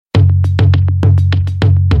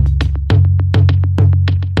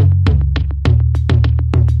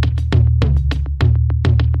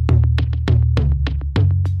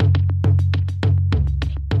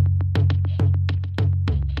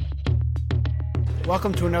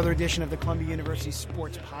Welcome to another edition of the Columbia University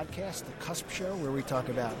Sports Podcast, the Cusp Show, where we talk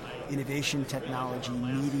about innovation, technology,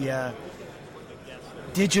 media,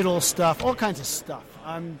 digital stuff, all kinds of stuff.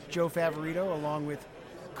 I'm Joe Favorito, along with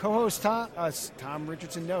co-host Tom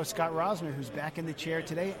Richardson, Scott Rosner, who's back in the chair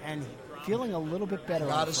today and feeling a little bit better.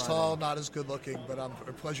 Not as tall, not as good looking, but a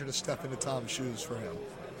pleasure to step into Tom's shoes for him.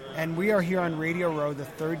 And we are here on Radio Row, the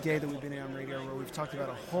third day that we've been on Radio Row. We've talked about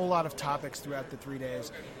a whole lot of topics throughout the 3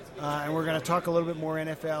 days. And we're going to talk a little bit more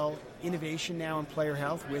NFL innovation now in player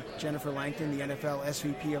health with Jennifer Langton, the NFL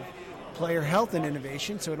SVP of Player Health and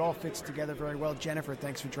Innovation. So it all fits together very well. Jennifer,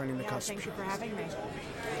 thanks for joining the Cusp. Thank you for having me.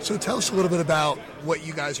 So tell us a little bit about what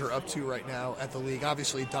you guys are up to right now at the league.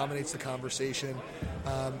 Obviously, it dominates the conversation,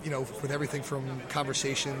 with everything from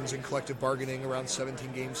conversations and collective bargaining around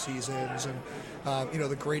 17-game seasons and,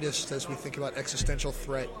 the greatest, as we think about existential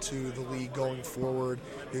threat to the league going forward,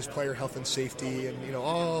 is player health and safety and,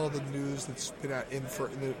 all the news that's been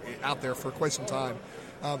out there for quite some time.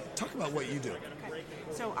 Talk about what you do.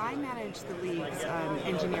 So I manage the league's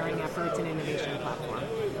engineering efforts and innovation platform.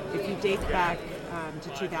 If you date back to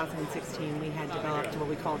 2016, we had developed what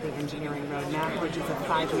we call the engineering roadmap, which is a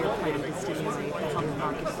 5-year plan to stimulate the helmet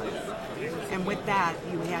marketplace. And with that,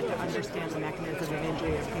 you had to understand the mechanism of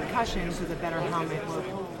injury of concussions, because a better helmet will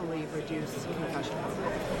hopefully reduce concussions.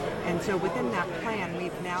 And so within that plan,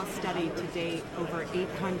 we've now studied to date over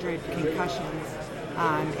 800 concussions,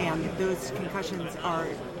 and those concussions are,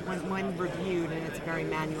 when reviewed, and it's a very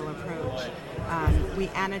manual approach, we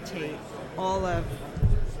annotate all of...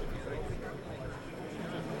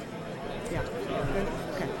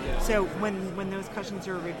 So when those concussions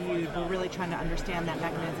are reviewed, we're really trying to understand that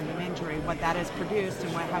mechanism of injury, what that has produced,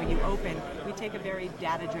 and how you open. We take a very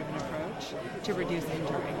data-driven approach to reduce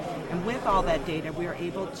injury. And with all that data, we are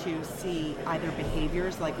able to see either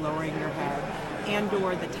behaviors like lowering your head and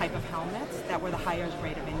or the type of helmets that were the highest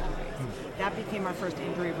rate of injuries. That became our first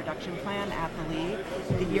injury reduction plan at the league.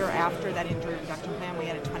 The year after that injury reduction plan, we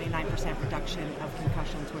had a 29% reduction of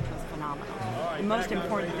concussions, which was phenomenal. The most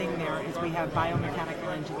important thing there is we have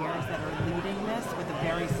biomechanical engineers that are leading this with a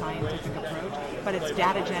very scientific approach, but it's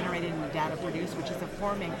data generated and data produced, which is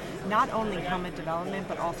informing not only helmet development,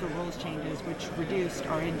 but also rules changes, which reduced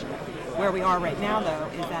our injury. Where we are right now, though,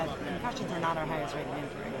 is that concussions are not our highest rate of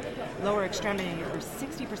injury. Lower extremity are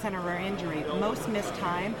 60% of our injury, most missed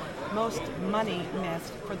time, most money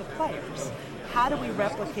missed for the players. How do we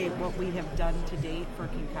replicate what we have done to date for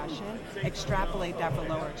concussion, extrapolate that for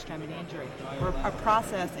lower extremity injury? Our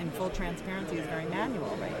process, in full transparency, is very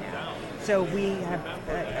manual right now. So we have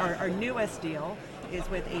our newest deal is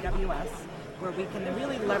with AWS, where we can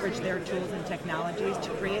really leverage their tools and technologies to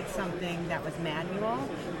create something that was manual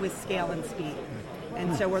with scale and speed.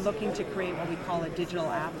 And so we're looking to create what we call a digital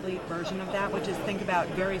athlete version of that, which is, think about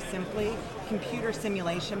very simply computer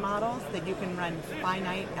simulation models that you can run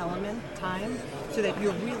finite element time, so that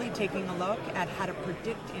you're really taking a look at how to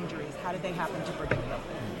predict injuries. How did they happen to predict them?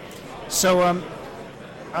 So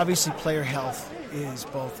obviously player health is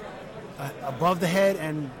both above the head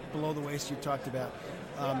and below the waist, you talked about.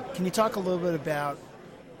 Can you talk a little bit about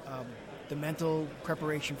the mental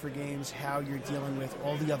preparation for games, how you're dealing with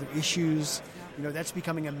all the other issues? That's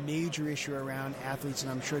becoming a major issue around athletes, and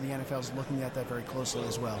I'm sure the NFL is looking at that very closely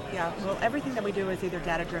as well. Yeah, well, everything that we do is either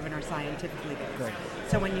data-driven or scientifically based. Great.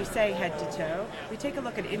 So when you say head-to-toe, we take a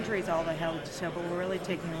look at injuries all the head-to-toe, but we're really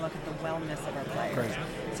taking a look at the wellness of our players. Great.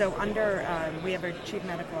 So we have a chief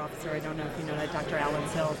medical officer, I don't know if you know that, Dr. Alan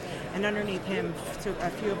Sills, and underneath him, so a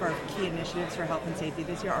few of our key initiatives for health and safety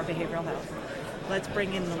this year are behavioral health. Let's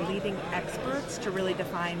bring in the leading experts to really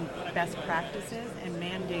define best practices and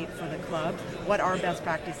mandate for the club what are best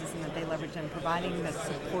practices, and that they leverage in providing the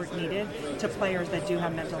support needed to players that do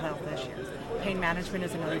have mental health issues. Pain management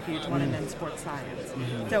is another huge one, and then sports science.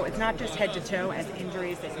 So it's not just head to toe as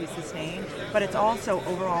injuries that you sustain, but it's also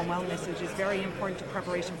overall wellness, which is very important to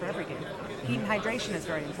preparation for every game. Heat and hydration is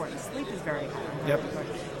very important. Sleep is very important. Yep.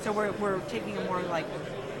 So we're taking a more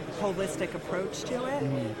holistic approach to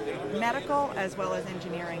it, medical as well as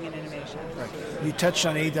engineering and innovation. Right. You touched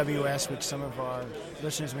on AWS, which some of our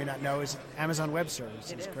listeners may not know is Amazon Web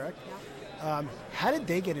Services, correct? Yeah. How did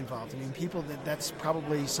they get involved? I mean, that's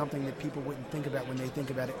probably something that people wouldn't think about when they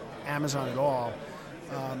think about Amazon at all.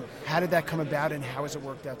 How did that come about, and how has it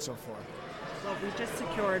worked out so far? Well,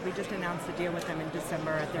 we just announced a deal with them in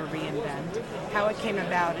December at their reInvent. How it came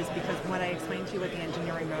about is because what I explained to you with the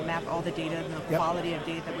engineering roadmap, all the data and the quality of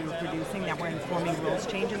data that we were producing that were informing rules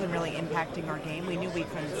changes and really impacting our game, we knew we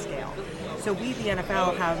couldn't scale. So we, the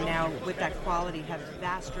NFL, have now, with that quality, have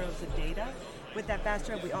vast droves of data with that fast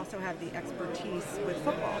throw, we also have the expertise with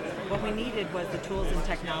football. What we needed was the tools and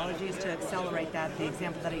technologies to accelerate that. The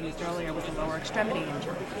example that I used earlier was a lower extremity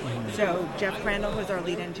injury. So Jeff Crandall, who's our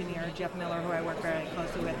lead engineer, Jeff Miller, who I work very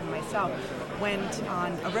closely with, and myself, went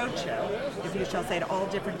on a roadshow, if you shall say, to all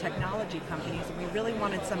different technology companies, and we really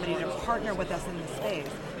wanted somebody to partner with us in the space.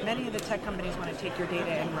 Many of the tech companies want to take your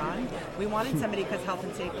data and run. We wanted somebody, because health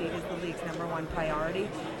and safety is the league's #1 priority,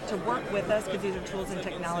 to work with us, because these are tools and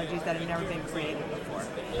technologies that have never been created before.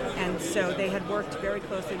 And so they had worked very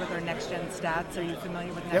closely with our next-gen stats. Are you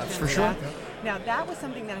familiar with next-gen for stats? sure. Now, that was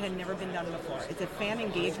something that had never been done before. It's a fan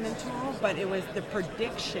engagement tool, but it was the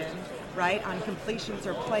prediction, right, on completions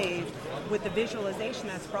or plays with the visualization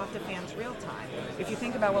that's brought to fans real time. If you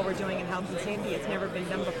think about what we're doing in health and safety, it's never been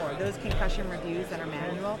done before. Those concussion reviews that are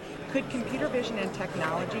manual, could computer vision and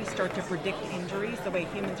technology start to predict injuries the way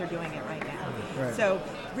humans are doing it right now? Right. So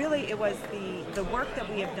really it was the work that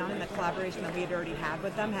we have done and the collaboration that we had already had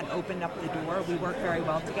with them had opened up the door. We work very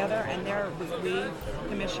well together, and we,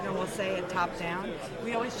 Commissioner will say it top down,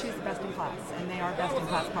 we always choose the best in class, and they are best in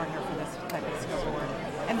class partner for this type of scope of work,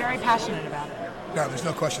 and very passionate about it. No, there's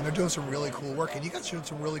no question. They're doing some really cool work, and you guys are doing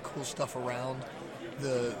some really cool stuff around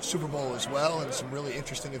the Super Bowl as well, and some really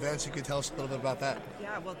interesting events. You could tell us a little bit about that.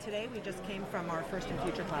 Yeah, well, today we just came from our First and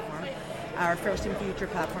Future platform. Our First and Future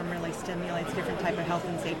platform really stimulates different type of health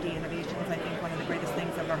and safety innovations. I think one of the greatest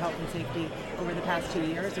things of our health and safety over the past 2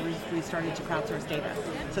 years is we started to crowdsource data.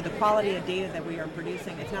 So the quality of data that we are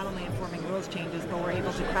producing, it's not only informing rules changes, but we're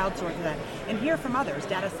able to crowdsource that and hear from others,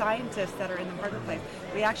 data scientists that are in the marketplace.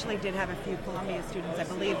 We actually did have a few Columbia students, I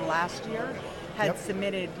believe, last year had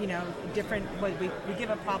submitted, different, we give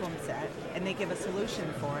a problem set and they give a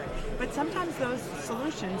solution for it. But sometimes those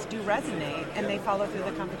solutions do resonate and they follow through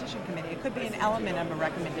the competition committee. It could be an element of a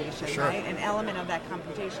recommendation, right? An element of that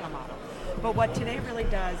computational model. But what today really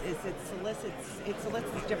does is it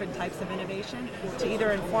solicits these different types of innovation to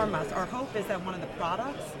either inform us. Our hope is that one of the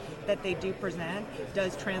products that they do present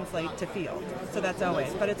does translate to field. So that's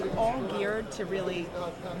always. But it's all geared to really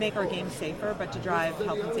make our game safer, but to drive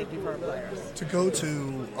health and safety for our players. To go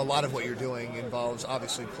to a lot of what you're doing involves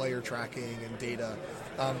obviously player tracking and data.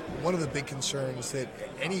 One of the big concerns that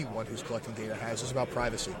anyone who's collecting data has is about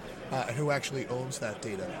privacy and who actually owns that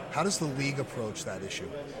data. How does the league approach that issue?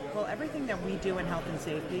 Well, everything that we do in health and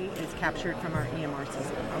safety is captured from our EMR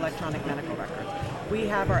system, electronic medical records. We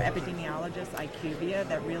have our epidemiologists, IQVIA,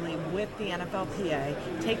 that really, with the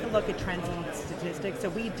NFLPA, take a look at trends and statistics. So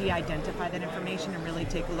we de-identify that information and really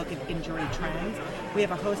take a look at injury trends. We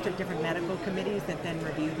have a host of different medical committees that then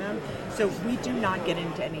review them. So we do not get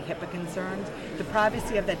into any HIPAA concerns. The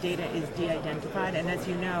privacy of that data is de-identified, and as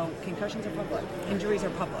you know, concussions are public, injuries are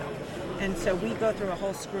public. And so we go through a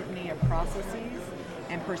whole scrutiny of processes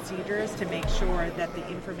and procedures to make sure that the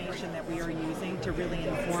information that we are using to really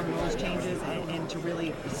inform rules changes and to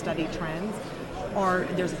really study trends, or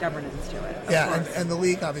there's a governance to it. Yeah, and the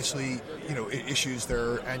league obviously, issues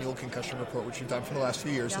their annual concussion report, which we've done for the last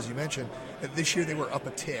few years, as you mentioned. This year they were up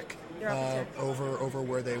a tick. Over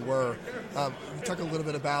where they were. Talk a little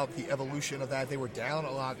bit about the evolution of that. They were down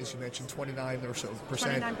a lot, as you mentioned, 29% or so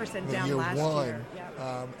percent. 29% down year last one. year.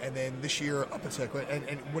 And then this year up a tick.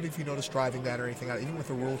 And what have you noticed driving that or anything, even with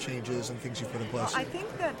the rule changes and things you've put in place? Well, I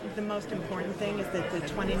think that the most important thing is that the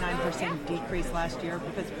 29% decrease last year,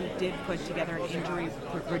 because we did put together an injury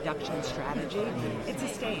reduction strategy, it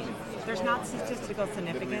sustained. There's not statistical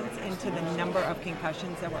significance into the number of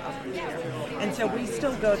concussions that were up this year. And so we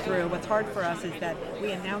still go through. What's hard for us is that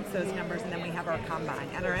we announce those numbers and then we have our combine.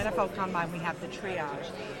 At our NFL combine, we have the triage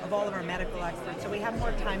of all of our medical experts. So we have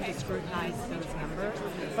more time to scrutinize those numbers.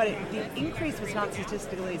 But the increase was not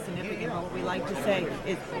statistically significant. But what we like to say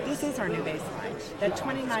is this is our new baseline. That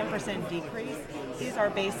 29% decrease is our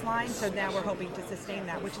baseline. So now we're hoping to sustain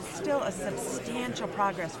that, which is still a substantial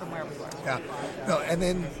progress from where we were. Yeah. No, and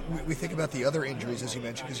then we think about the other injuries, as you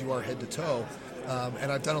mentioned, because you are head to toe.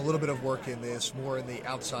 And I've done a little bit of work in this, more in the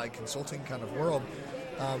outside consulting kind of world.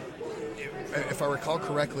 If I recall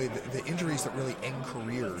correctly, the injuries that really end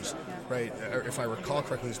careers, right? If I recall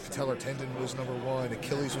correctly, patellar tendon was number one,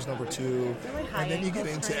 Achilles was number two, really and then you get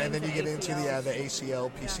into the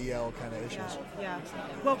ACL, PCL kind of issues. Yeah.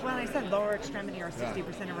 Well, when I said lower extremity are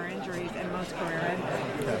 60% of our injuries, and most career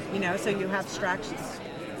ending. So you have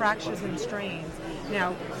fractures and strains.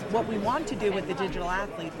 Now, what we want to do with the digital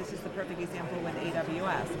athlete, this is the perfect example with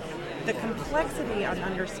AWS. The complexity on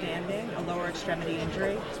understanding a lower extremity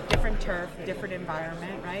injury, different turf, different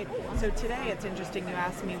environment, right? So today it's interesting you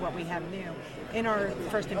asked me what we have new. in our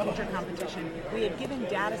first impinter competition, we had given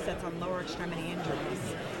data sets on lower extremity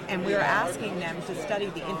injuries, and we were asking them to study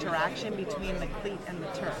the interaction between the cleat and the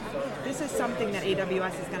turf. This is something that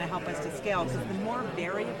AWS is going to help us to scale, because the more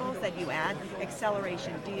variables that you add,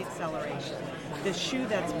 acceleration, deacceleration, the shoe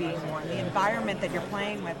that's being worn, the environment that you're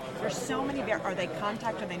playing with, there's so many, are they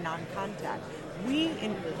contact, are they non-contact? We,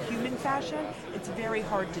 in human fashion, it's very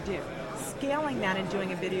hard to do. Scaling that and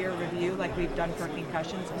doing a video review like we've done for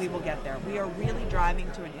concussions, we will get there. We are really driving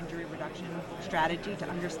to an injury reduction strategy to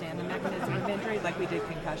understand the mechanism of injury like we did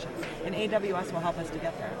concussions. And AWS will help us to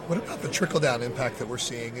get there. What about the trickle-down impact that we're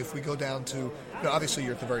seeing? If we go down to, obviously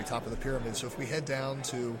you're at the very top of the pyramid, so if we head down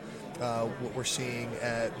to what we're seeing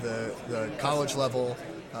at the college level,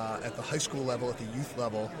 at the high school level, at the youth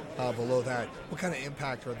level, below that, what kind of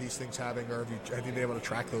impact are these things having, or have you been able to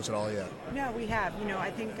track those at all yet? No, we have. I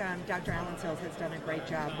think Dr. Alan Sills has done a great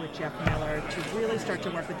job with Jeff Miller to really start to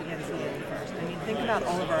work with the NCAA first. I mean, think about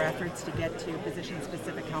all of our efforts to get to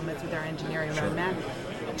position-specific helmets with our engineering roadmap.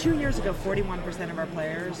 2 years ago, 41% of our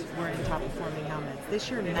players were in top-performing helmets. This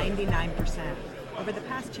year, 99%. Over the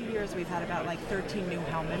past 2 years, we've had about 13 new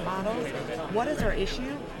helmet models. What is our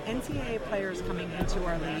issue? NCAA players coming into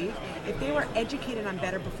our league, if they were educated on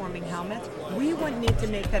better performing helmets, we wouldn't need to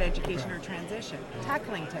make that education or transition.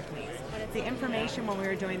 Tackling techniques. The information when we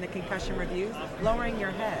were doing the concussion reviews, lowering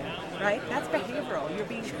your head, right? That's behavioral. You're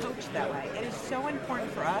being coached that way. It is so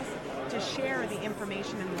important for us to share the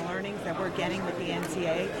information and the learnings that we're getting with the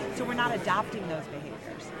NCAA, so we're not adopting those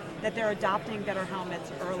behaviors, that they're adopting better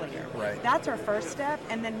helmets earlier. Right. That's our first step,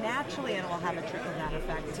 and then naturally it will have a trickle-down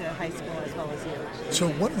effect to high school as well as youth. So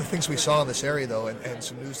one of the things we saw in this area, though, and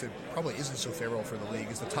some news that probably isn't so favorable for the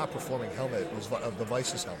league, is the top-performing helmet was the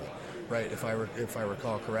Vices helmet, right, if I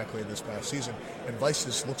recall correctly this past season. And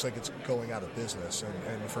Vices looks like it's going out of business,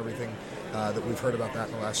 and for everything that we've heard about that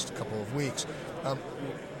in the last couple of weeks.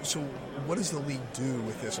 So what does the league do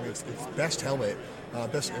with this? I mean, it's best helmet,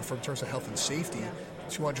 best in terms of health and safety,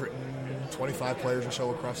 225 players or so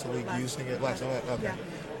across the league using it. Okay.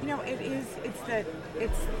 Yeah.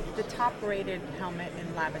 It's the top-rated helmet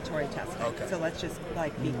in laboratory testing. Okay. So let's just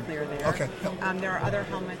be clear there. Okay. There are other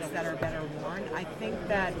helmets that are better worn. I think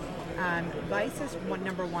that Vices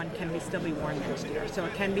number one can still be worn next year, so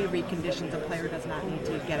it can be reconditioned. The player does not need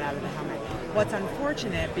to get out of the helmet. What's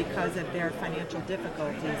unfortunate, because of their financial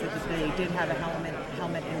difficulties, is that they did have a helmet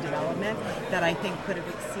in development that I think could have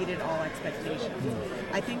exceeded all expectations.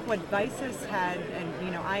 I think what Vices had,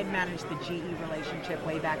 and I had managed the GE relationship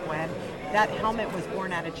way back when, that helmet was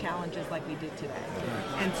born out of challenges like we did today.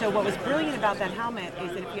 And so what was brilliant about that helmet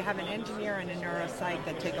is that if you have an engineer and a neuropsych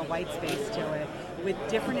that take a white space to it, with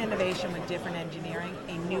different innovation, with different engineering,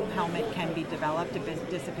 a new helmet can be developed to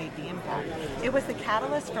dissipate the impact. It was the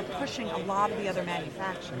catalyst for pushing a lot of the other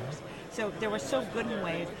manufacturers. So they were so good in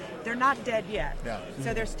ways. They're not dead yet. Yeah.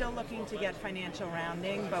 So they're still looking to get financial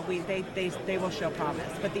rounding, but they will show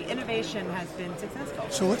promise. But the innovation has been successful.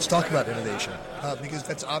 So let's talk about innovation, because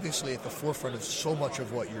that's obviously at the forefront of so much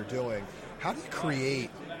of what you're doing. How do you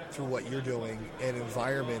create, through what you're doing, an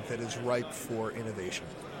environment that is ripe for innovation?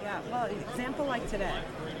 Yeah, well, an example like today,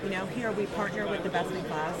 here we partner with the best in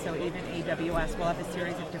class, so even AWS will have a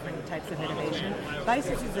series of different types of innovation.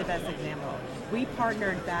 Vices is the best example. We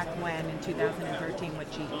partnered back when, in 2013,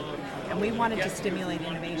 with GE, and we wanted to stimulate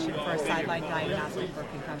innovation for a sideline diagnostic for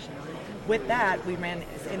concussion. With that, we ran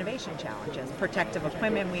innovation challenges, protective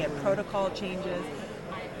equipment, we had protocol changes.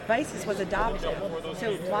 Vices was adopted.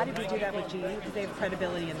 So why did we do that with GE? Because they have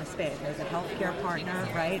credibility in the space. There's a healthcare partner,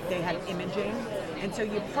 right? They had imaging. And so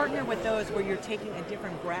you partner with those where you're taking a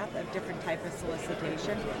different breadth of different type of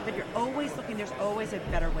solicitation, but you're always looking, there's always a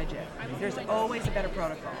better widget. There's always a better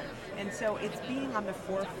protocol. And so it's being on the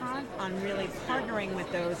forefront on really partnering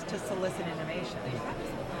with those to solicit innovation.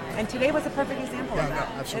 And today was a perfect example of that.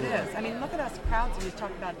 No, absolutely. It is. I mean, look at us crowdsourcing. We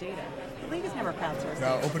talk about data. The league has never crowdsourced.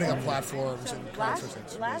 No, opening up platforms so and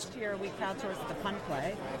crowdsourcing. Last year we crowdsourced the punt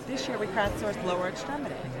play. This year we crowdsourced lower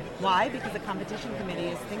extremity. Why? Because the competition committee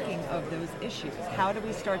is thinking of those issues. How do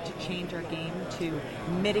we start to change our game to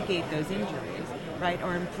mitigate those injuries, right,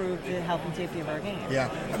 or improve the health and safety of our game?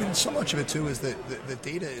 Yeah, I mean, so much of it too is that the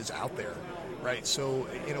data is out there. Right, so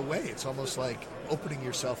in a way, it's almost like opening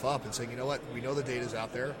yourself up and saying, you know what, we know the data's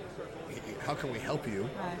out there. How can we help you?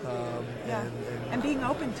 Right. And being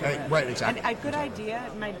open to it. Right, exactly. And a good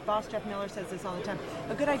idea, my boss Jeff Miller says this all the time,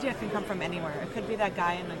 a good idea can come from anywhere. It could be that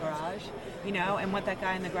guy in the garage, and what that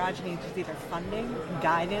guy in the garage needs is either funding,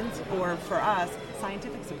 guidance, or for us,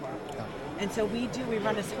 scientific support. Yeah. And so we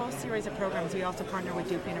run this whole series of programs. We also partner with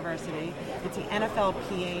Duke University. It's the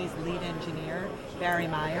NFLPA's lead engineer, Barry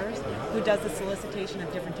Myers, who does the solicitation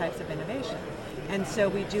of different types of innovation. And so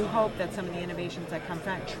we do hope that some of the innovations that come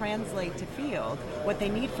from it translate to field. What they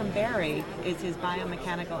need from Barry is his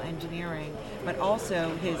biomechanical engineering, but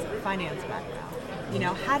also his finance background. You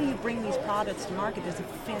know, how do you bring these products to market? There's a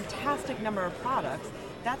fantastic number of products.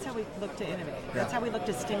 That's how we look to innovate. That's how we look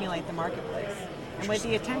to stimulate the marketplace. And with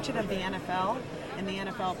the attention of the NFL and the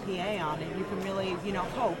NFLPA on it, you can really, you know,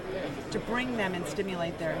 hope to bring them and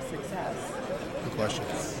stimulate their success. Good question.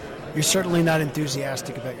 You're certainly not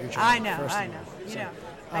enthusiastic about your job. I know. So, Yeah.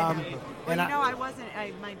 well, My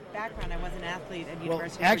background, I was an athlete at well,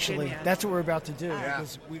 University actually, of Virginia. that's what we're about to do,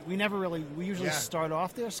 because we never really, we usually start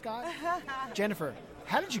off there, Scott. Jennifer,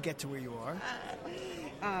 how did you get to where you are?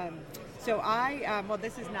 So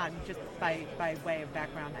this is not just by way of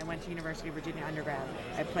background. I went to University of Virginia undergrad.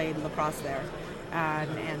 I played lacrosse there.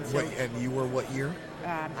 And you were what year?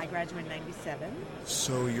 I graduated in 97.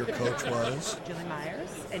 So your coach was? Julie Myers,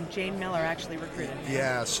 and Jane Miller actually recruited me.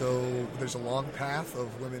 Yeah, so there's a long path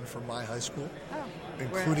of women from my high school,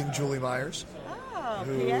 including Julie Myers. Oh,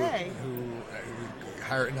 who PA.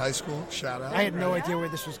 Harriet in high school, shout out. I had no idea where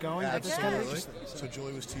this was going. Absolutely. So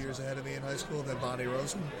Julie was 2 years ahead of me in high school, then Bonnie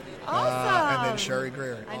Rosen, Awesome. and then Sherry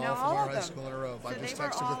Greer, I know all from all our of high them. school in a row. So I just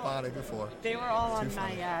texted with Bonnie before. They were all on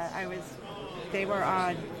funny. They were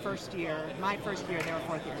on first year. My first year, they were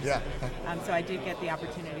fourth year. Yeah. So I did get the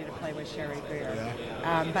opportunity to play with Sherry Greer.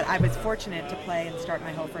 Yeah. But I was fortunate to play and start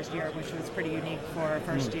my whole first year, which was pretty unique for a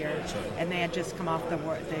first year. Sure. And they had just come off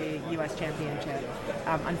the U.S. championship.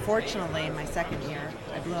 Unfortunately, in my second year,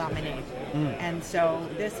 I blew out my knee. And so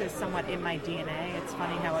this is somewhat in my DNA. It's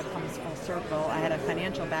funny how it comes full circle. I had a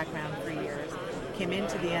financial background for years. Came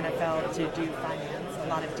into the NFL to do finance, a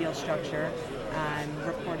lot of deal structure,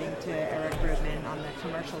 reporting to Eric Rubin on the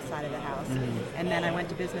commercial side of the house. And then I went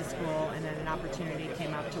to business school, and then an opportunity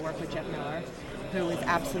came up to work with Jeff Miller, who is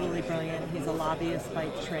absolutely brilliant. He's a lobbyist by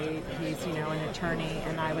trade. He's, you know, an attorney,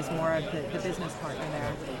 and I was more of the business partner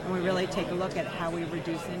there. And we really take a look at how we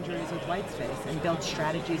reduce injuries with white space and build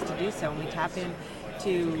strategies to do so. And we tap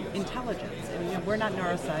into intelligence. And, you know, we're not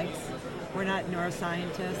neuropsychs. We're not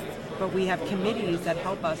neuroscientists, but we have committees that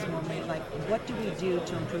help us when we, like, what do we do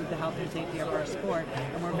to improve the health and safety of our sport?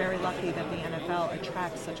 And we're very lucky that the NFL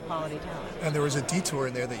attracts such quality talent. And there was a detour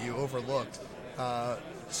in there that you overlooked.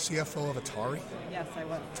 CFO of Atari? Yes, I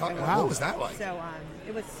was. What was that like? So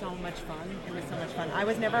it was so much fun. I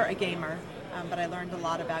was never a gamer, but I learned a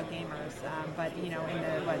lot about gamers. But, you know, in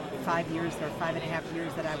the 5 years or 5.5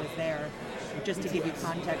 years that I was there, just to give you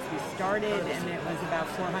context, we started and it was about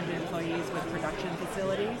 400 employees with production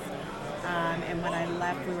facilities. And when I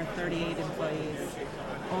left, we were 38 employees.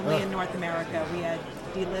 Only in North America. We had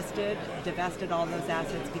delisted, divested all those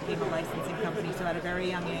assets, became a licensing company. So at a very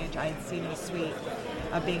young age, I had seen the suite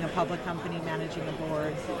of being a public company, managing a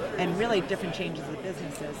board, and really different changes of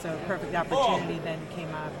businesses. So a perfect opportunity then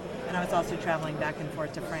came up. And I was also traveling back and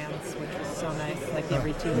forth to France, which was so nice, like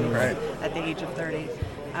every 2 weeks at the age of 30.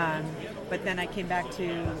 But then I came back to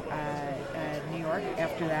New York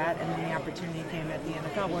after that, and then the opportunity came at the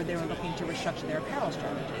NFL where they were looking to restructure their apparel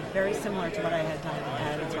strategy, very similar to what I had done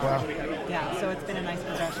at Atari. Wow. Yeah, so it's been a nice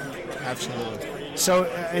progression. Absolutely. So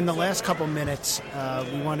in the last couple minutes,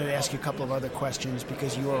 we wanted to ask you a couple of other questions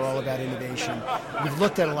because you are all about innovation. We've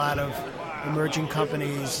looked at a lot of emerging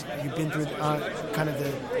companies. You've been through kind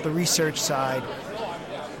of the research side.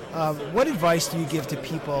 What advice do you give to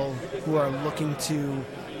people who are looking to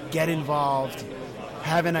get involved,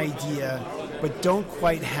 have an idea, but don't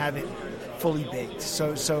quite have it fully baked?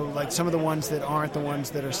 So like some of the ones that aren't the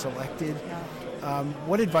ones that are selected,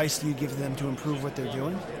 what advice do you give them to improve what they're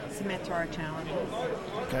doing? Submit to our challenges.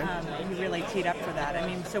 Okay. You really teed up for that. I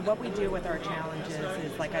mean, so what we do with our challenges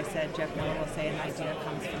is, like I said, Jeff Miller will say an idea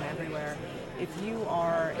comes from everywhere. If you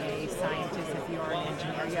are a scientist, if you are an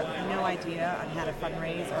engineer, you have no idea on how to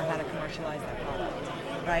fundraise or how to commercialize that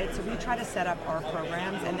product, right? So we try to set up our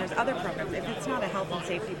programs, and there's other programs. If it's not a health and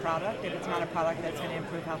safety product, if it's not a product that's going to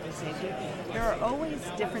improve health and safety, there are always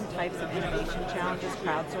different types of innovation challenges,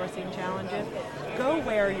 crowdsourcing challenges. Go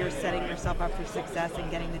where you're setting yourself up for success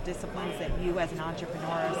and getting the disciplines that you as an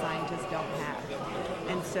entrepreneur or scientist don't have.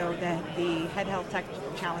 And so the Head Health Tech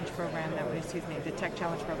Challenge program the Tech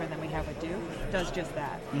Challenge program that we have with Duke does just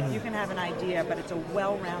that. You can have an idea, but it's a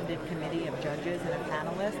well-rounded committee of judges and a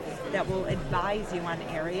panelist that will advise you on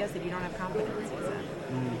areas that you don't have competencies in.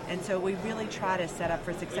 And so we really try to set up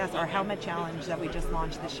for success. Our helmet challenge that we just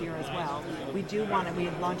launched this year as well. We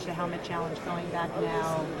launched a helmet challenge going back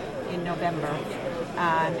now in November.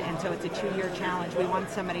 And so it's a 2-year challenge. We want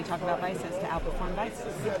somebody to talk about vices to outperform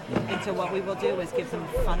vices. And so what we will do is give them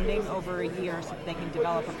funding over a year so that they can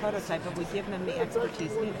develop a prototype, but we give them the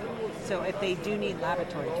expertise needed. So if they do need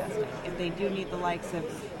laboratory testing, if they do need the likes of,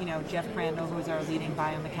 Jeff Crandall, who's our leading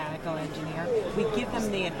biomechanical engineer, we give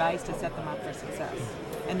them the advice to set them up for success.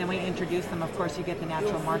 And then we introduce them. Of course, you get the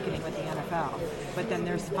natural marketing with the NFL, but then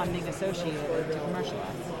there's funding associated to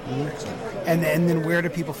commercialize. Mm-hmm. And then where do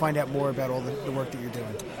people find out more about all the work that you're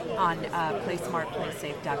doing? On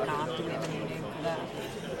playsmartplaysafe.com. Do we have a new name for that?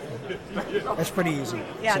 That's pretty easy.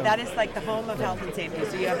 Yeah, so. that is like the home of health and safety.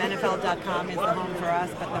 So you have NFL.com is the home for us,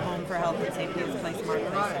 but the home for health and safety is Play Smart,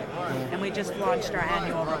 Play Safe. And we just launched our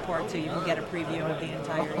annual report, so you can get a preview of the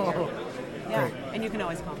entire year. Yeah, great. And you can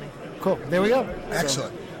always call me. Cool. There we go.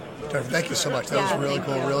 Excellent. Jennifer, thank you so much. That was really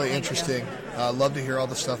cool, really interesting. Love to hear all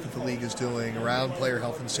the stuff that the league is doing around player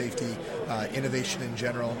health and safety, innovation in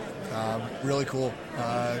general. Really cool.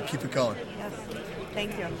 Keep it going. Yes.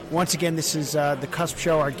 Thank you. Once again, this is The Cusp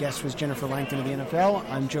Show. Our guest was Jennifer Langton of the NFL.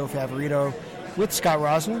 I'm Joe Favorito with Scott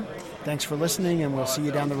Rosner. Thanks for listening, and we'll see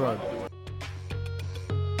you down the road.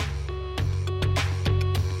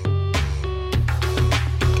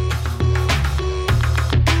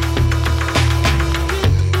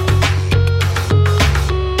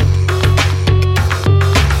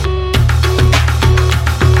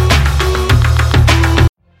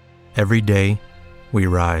 Every day, we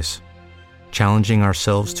rise, challenging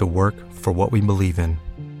ourselves to work for what we believe in.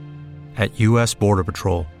 At U.S. Border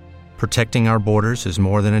Patrol, protecting our borders is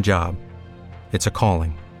more than a job. It's a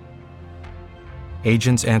calling.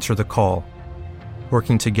 Agents answer the call,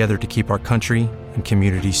 working together to keep our country and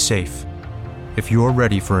communities safe. If you're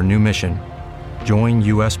ready for a new mission, join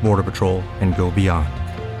U.S. Border Patrol and go beyond.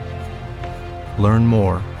 Learn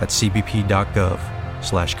more at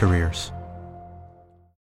cbp.gov/careers.